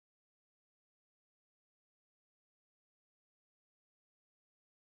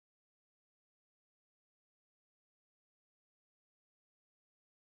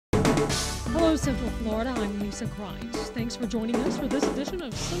Hello, Central Florida. I'm Lisa Kreitz. Thanks for joining us for this edition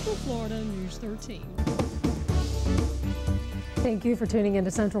of Central Florida News 13. Thank you for tuning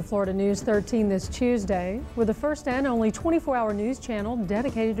into Central Florida News 13 this Tuesday. We're the first and only 24-hour news channel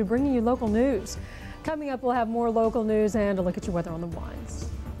dedicated to bringing you local news. Coming up, we'll have more local news and a look at your weather on the winds.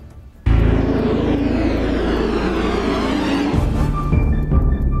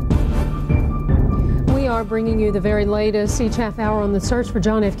 We are bringing you the very latest each half hour on the search for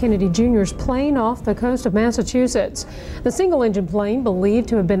John F. Kennedy Jr.'s plane off the coast of Massachusetts. The single-engine plane, believed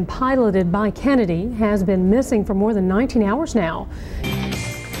to have been piloted by Kennedy, has been missing for more than 19 hours now.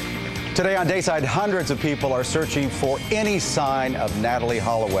 Today on Dayside, hundreds of people are searching for any sign of Natalie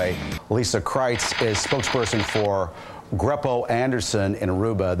Holloway. Lisa Kreitz is spokesperson for Greppo Anderson in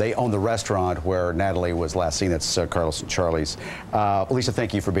Aruba. They own the restaurant where Natalie was last seen. That's Carlos and Charlie's. Lisa,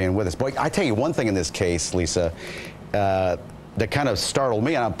 thank you for being with us. Boy, I tell you one thing in this case, Lisa, that kind of startled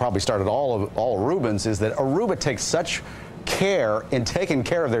me, and I probably started all Arubans, is that Aruba takes such care in taking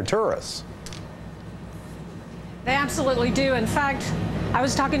care of their tourists. They absolutely do. In fact, I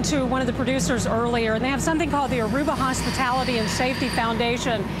was talking to one of the producers earlier, and they have something called the Aruba Hospitality and Safety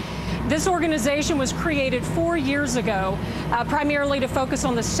Foundation. This organization was created 4 years ago, primarily to focus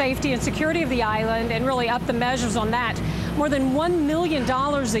on the safety and security of the island and really up the measures on that. More than $1 million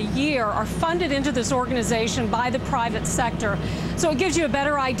a year are funded into this organization by the private sector. So it gives you a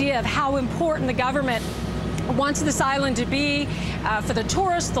better idea of how important the government wants this island to be for the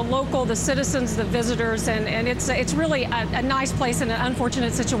tourists, the local, the citizens, the visitors, and it's really a nice place in an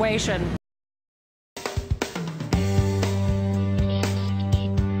unfortunate situation.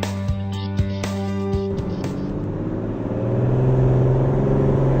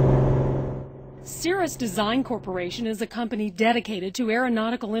 Cirrus Design Corporation is a company dedicated to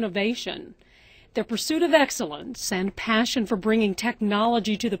aeronautical innovation. Their pursuit of excellence and passion for bringing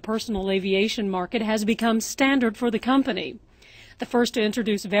technology to the personal aviation market has become standard for the company. The first to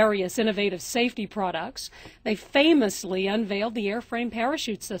introduce various innovative safety products, they famously unveiled the airframe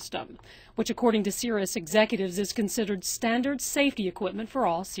parachute system, which according to Cirrus executives is considered standard safety equipment for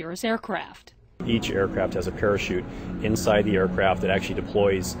all Cirrus aircraft. Each aircraft has a parachute inside the aircraft that actually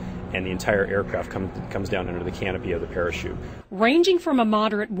deploys, and the entire aircraft comes down under the canopy of the parachute. Ranging from a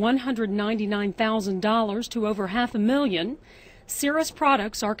moderate $199,000 to over $500,000, Cirrus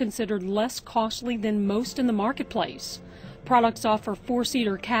products are considered less costly than most in the marketplace. Products offer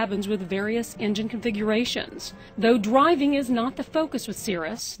four-seater cabins with various engine configurations. Though driving is not the focus with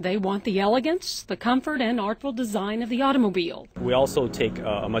Cirrus, they want the elegance, the comfort, and artful design of the automobile. We also take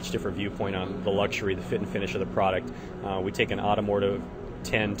a much different viewpoint on the luxury, the fit and finish of the product. We take an automotive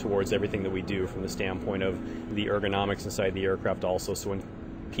tend towards everything that we do from the standpoint of the ergonomics inside the aircraft also, so when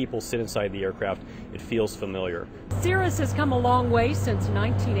people sit inside the aircraft, it feels familiar. Cirrus has come a long way since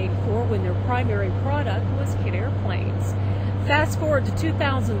 1984 when their primary product was kit airplanes. Fast forward to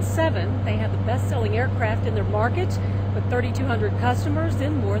 2007, they have the best-selling aircraft in their market with 3,200 customers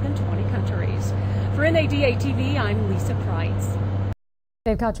in more than 20 countries. For NADA TV, I'm Lisa Kreitz.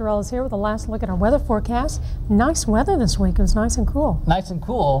 Dave Cottrell is here with a last look at our weather forecast. Nice weather this week. It was nice and cool. Nice and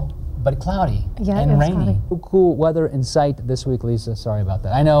cool, but cloudy rainy. and rainy. Cool weather in sight this week, Lisa. Sorry about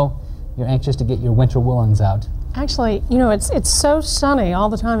that. I know you're anxious to get your winter woolens out. Actually, you know, it's so sunny all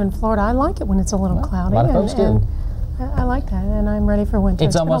the time in Florida. I like it when it's a little cloudy. A lot of folks do. I like that, and I'm ready for winter.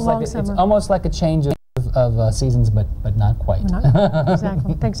 It's almost like a change of seasons, but not quite.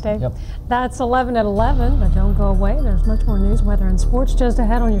 Exactly. Thanks, Dave. Yep. That's 11 at 11, but don't go away. There's much more news, weather, and sports just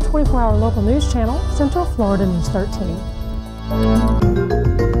ahead on your 24-hour local news channel, Central Florida News 13.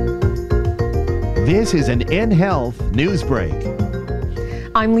 This is an InHealth news break.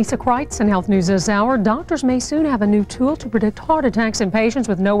 I'm Lisa Kreitz, and Health News this hour. Doctors may soon have a new tool to predict heart attacks in patients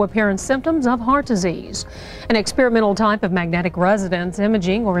with no apparent symptoms of heart disease. An experimental type of magnetic resonance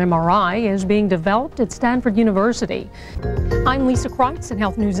imaging, or MRI, is being developed at Stanford University. I'm Lisa Kreitz, and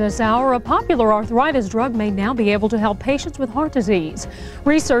Health News this hour. A popular arthritis drug may now be able to help patients with heart disease.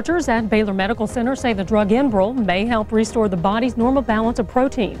 Researchers at Baylor Medical Center say the drug Enbrel may help restore the body's normal balance of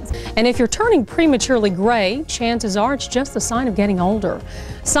proteins. And if you're turning prematurely gray, chances are it's just a sign of getting older.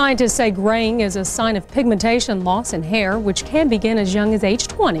 Scientists say graying is a sign of pigmentation loss in hair, which can begin as young as age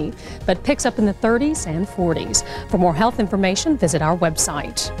 20, but picks up in the 30s and 40s. For more health information, visit our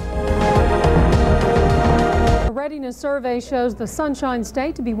website. A readiness survey shows the Sunshine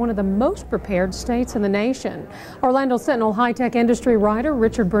State to be one of the most prepared states in the nation. Orlando Sentinel high-tech industry writer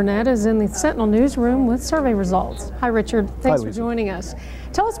Richard Burnett is in the Sentinel newsroom with survey results. Hi, Richard. Thanks for joining us.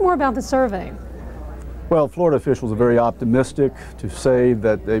 Tell us more about the survey. Well, Florida officials are very optimistic to say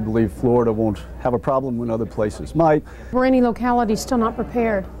that they believe Florida won't have a problem when other places might. Were any localities still not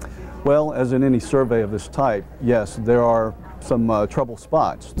prepared? Well, as in any survey of this type, yes, there are some trouble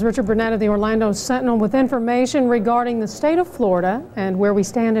spots. Richard Burnett of the Orlando Sentinel with information regarding the state of Florida and where we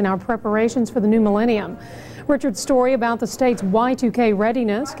stand in our preparations for the new millennium. Richard's story about the state's Y2K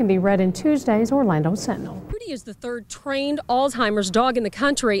readiness can be read in Tuesday's Orlando Sentinel. Rudy is the third trained Alzheimer's dog in the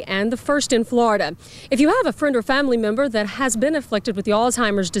country and the first in Florida. If you have a friend or family member that has been afflicted with the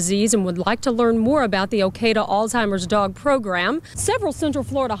Alzheimer's disease and would like to learn more about the Okada Alzheimer's Dog program, several Central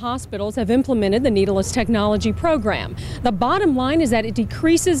Florida hospitals have implemented the needleless technology program. The bottom line is that it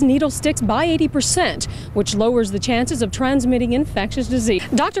decreases needle sticks by 80%, which lowers the chances of transmitting infectious disease.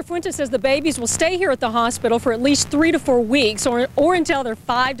 Dr. Fuentes says the babies will stay here at the hospital for at least 3 to 4 weeks or until they're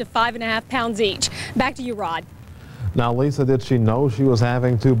 5 to 5.5 pounds each. Back to you, Rod. Now, Lisa, did she know she was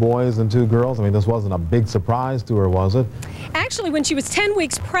having 2 boys and 2 girls? I mean, this wasn't a big surprise to her, was it? Actually, when she was 10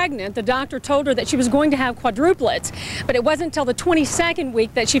 weeks pregnant, the doctor told her that she was going to have quadruplets, but it wasn't until the 22nd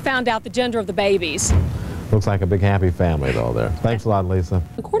week that she found out the gender of the babies. Looks like a big happy family, though, there. Thanks a lot, Lisa.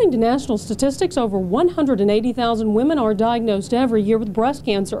 According to national statistics, over 180,000 women are diagnosed every year with breast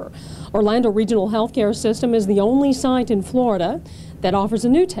cancer. Orlando Regional Healthcare System is the only site in Florida that offers a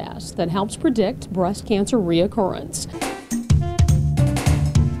new test that helps predict breast cancer reoccurrence.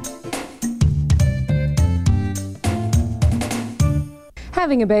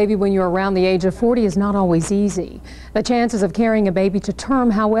 Having a baby when you're around the age of 40 is not always easy. The chances of carrying a baby to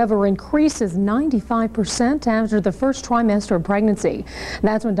term, however, increases 95% after the first trimester of pregnancy.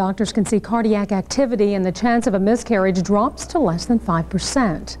 That's when doctors can see cardiac activity and the chance of a miscarriage drops to less than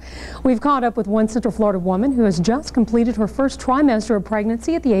 5%. We've caught up with one Central Florida woman who has just completed her first trimester of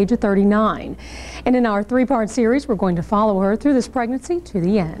pregnancy at the age of 39. And in our 3-part series, we're going to follow her through this pregnancy to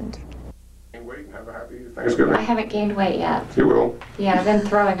the end. Have a happy Thanksgiving. I haven't gained weight yet. You will. Yeah, I've been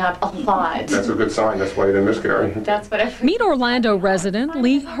throwing up a lot. That's a good sign. That's why you didn't miscarry. That's what I... Meet Orlando resident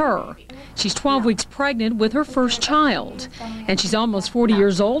Lee Herr. She's 12 weeks pregnant with her first child, and she's almost 40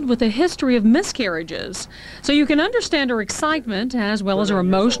 years old with a history of miscarriages. So you can understand her excitement as well as her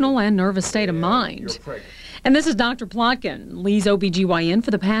emotional and nervous state of mind. And this is Dr. Plotkin, Lee's OBGYN for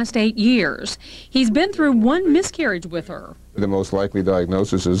the past 8 years. He's been through 1 miscarriage with her. The most likely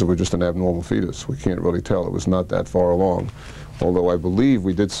diagnosis is it was just an abnormal fetus. We can't really tell. It was not that far along. Although I believe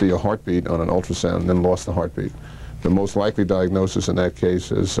we did see a heartbeat on an ultrasound and then lost the heartbeat. The most likely diagnosis in that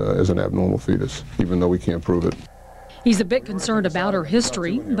case is an abnormal fetus, even though we can't prove it. He's a bit concerned about her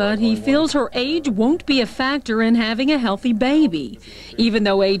history, but he feels her age won't be a factor in having a healthy baby, even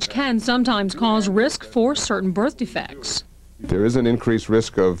though age can sometimes cause risk for certain birth defects. There is an increased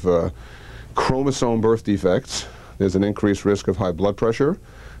risk of chromosome birth defects. There's an increased risk of high blood pressure.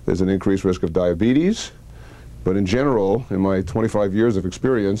 There's an increased risk of diabetes. But in general, in my 25 years of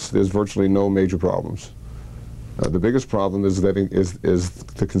experience, there's virtually no major problems. The biggest problem is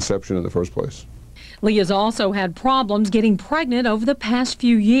the conception in the first place. Lee has also had problems getting pregnant over the past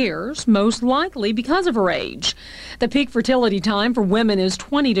few years, most likely because of her age. The peak fertility time for women is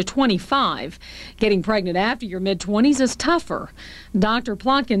 20 to 25. Getting pregnant after your mid-20s is tougher. Dr.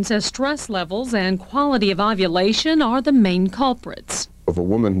 Plotkin says stress levels and quality of ovulation are the main culprits. If a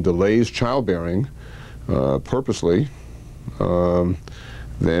woman delays childbearing purposely, then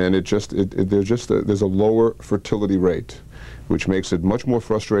there's a lower fertility rate, which makes it much more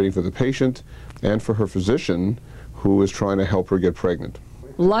frustrating for the patient and for her physician who is trying to help her get pregnant.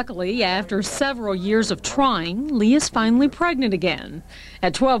 Luckily, after several years of trying, Lee is finally pregnant again.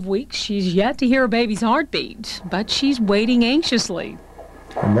 At 12 weeks, she's yet to hear her baby's heartbeat, but she's waiting anxiously.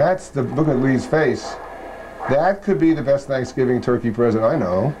 And look at Lee's face. That could be the best Thanksgiving turkey present I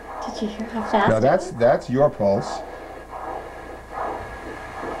know. Did you hear how fast? Now that's your pulse.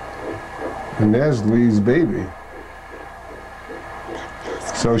 And there's Lee's baby.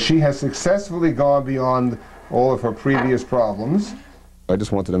 So she has successfully gone beyond all of her previous problems. I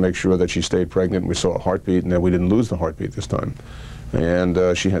just wanted to make sure that she stayed pregnant and we saw a heartbeat and that we didn't lose the heartbeat this time.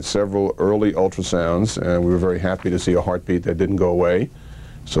 And she had several early ultrasounds and we were very happy to see a heartbeat that didn't go away.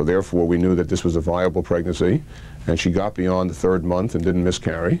 So therefore we knew that this was a viable pregnancy, and she got beyond the 3rd month and didn't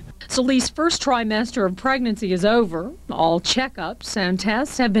miscarry. So Lee's first trimester of pregnancy is over. All checkups and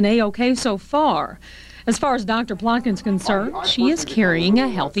tests have been A-OK so far. As far as Dr. Plotkin's concerned, she is carrying a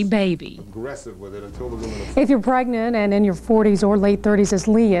healthy baby. If you're pregnant and in your 40s or late 30s as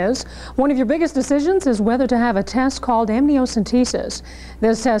Lee is, one of your biggest decisions is whether to have a test called amniocentesis.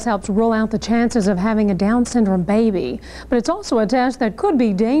 This test helps rule out the chances of having a Down syndrome baby, but it's also a test that could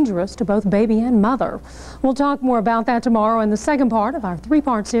be dangerous to both baby and mother. We'll talk more about that tomorrow in the second part of our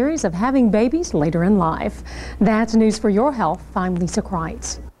 3-part series of having babies later in life. That's News for Your Health. I'm Lisa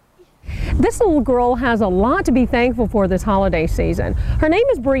Kreitz. This little girl has a lot to be thankful for this holiday season. Her name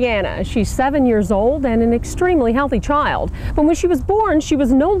is Brianna. She's 7 years old and an extremely healthy child. But when she was born, she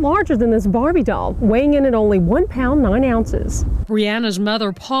was no larger than this Barbie doll, weighing in at only 1 pound 9 ounces. Brianna's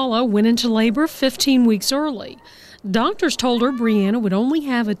mother, Paula, went into labor 15 weeks early. Doctors told her Brianna would only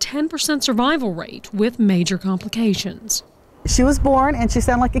have a 10% survival rate with major complications. She was born and she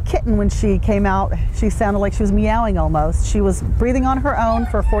sounded like a kitten when she came out. She sounded like she was meowing almost. She was breathing on her own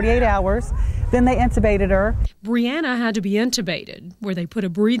for 48 hours. Then they intubated her. Brianna had to be intubated, where they put a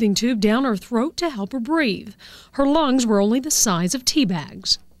breathing tube down her throat to help her breathe. Her lungs were only the size of tea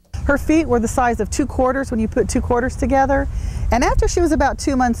bags. Her feet were the size of 2 quarters when you put 2 quarters together. And after she was about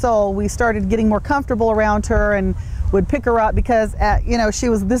 2 months old, we started getting more comfortable around her and would pick her up because, she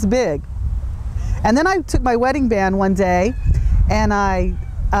was this big. And then I took my wedding band one day and I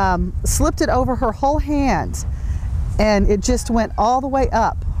slipped it over her whole hand, and it just went all the way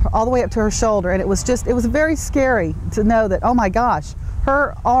up to her shoulder. And it was very scary to know that, oh my gosh,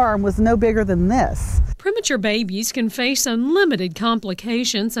 her arm was no bigger than this. Premature babies can face unlimited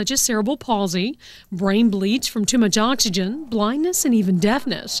complications such as cerebral palsy, brain bleeds from too much oxygen, blindness, and even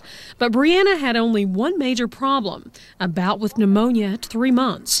deafness. But Brianna had only one major problem, a bout with pneumonia at 3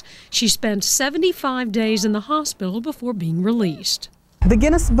 months. She spent 75 days in the hospital before being released. The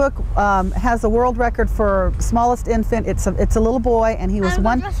Guinness Book has a world record for smallest infant. It's a little boy, and he was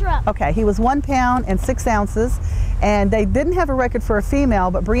 1 pound and 6 ounces. And they didn't have a record for a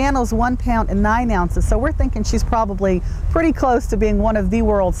female, but Brianna's 1 pound and 9 ounces. So we're thinking she's probably pretty close to being one of the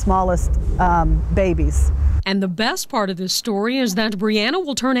world's smallest babies. And the best part of this story is that Brianna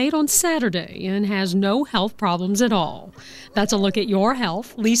will turn 8 on Saturday and has no health problems at all. That's a look at your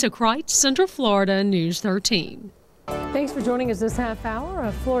health. Lisa Kreitz, Central Florida News 13. Thanks for joining us this half hour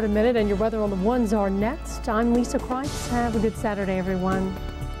of Florida Minute, and your weather on the ones are next. I'm Lisa Kreitz. Have a good Saturday, everyone.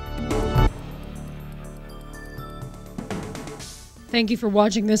 Thank you for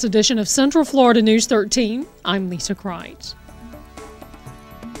watching this edition of Central Florida News 13. I'm Lisa Kreitz.